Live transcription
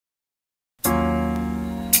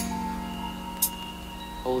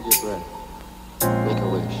Hold your breath. Make a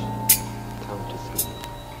wish. Count to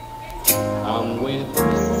 3. Come with me,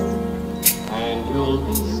 and you'll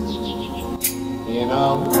be in a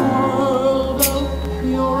world of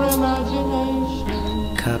pure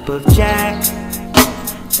imagination. Cup of Jack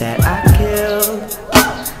that I killed,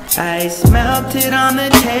 ice melted on the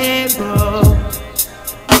table,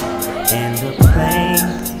 and the plane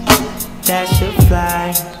that should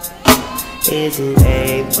fly isn't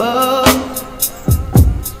able.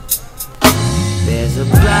 There's a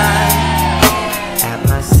blind at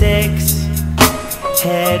my 6,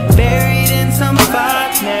 head buried in some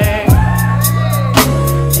partner,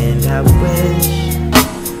 and I wish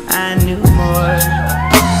I knew more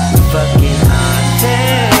fucking authors,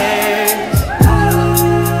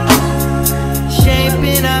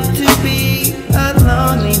 shaping up to be a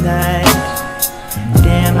lonely night.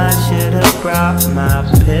 Damn, I should have brought my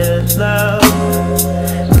pillow.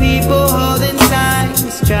 People holding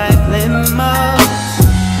signs, drive limos.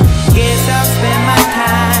 Guess I'll spend my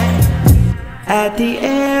time at the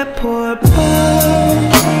airport bar,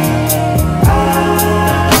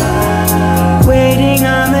 waiting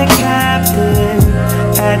on the captain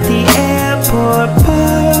at the airport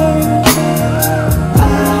bar.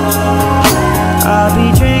 I'll be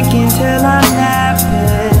drinking till I'm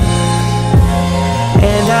napping,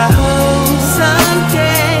 and I hope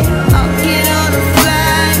someday I'll get on a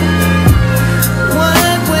flight,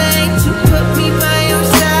 one way to put me by your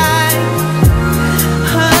side.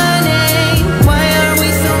 Honey, why are we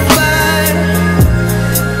so far?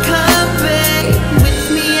 Come back with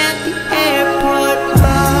me at the airport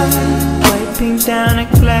bar. Wiping down a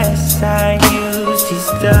glass I used, he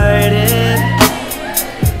started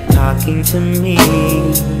talking to me.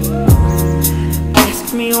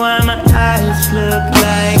 Asked me why my eyes look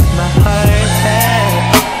like my heart had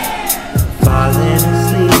fallen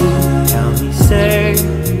asleep. Tell me, sir,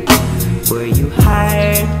 were you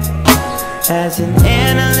hired as an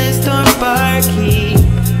analyst or barkeep?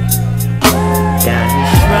 Down he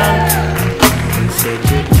shrunk and said,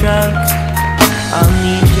 you're drunk, I'll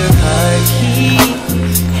need your heart key.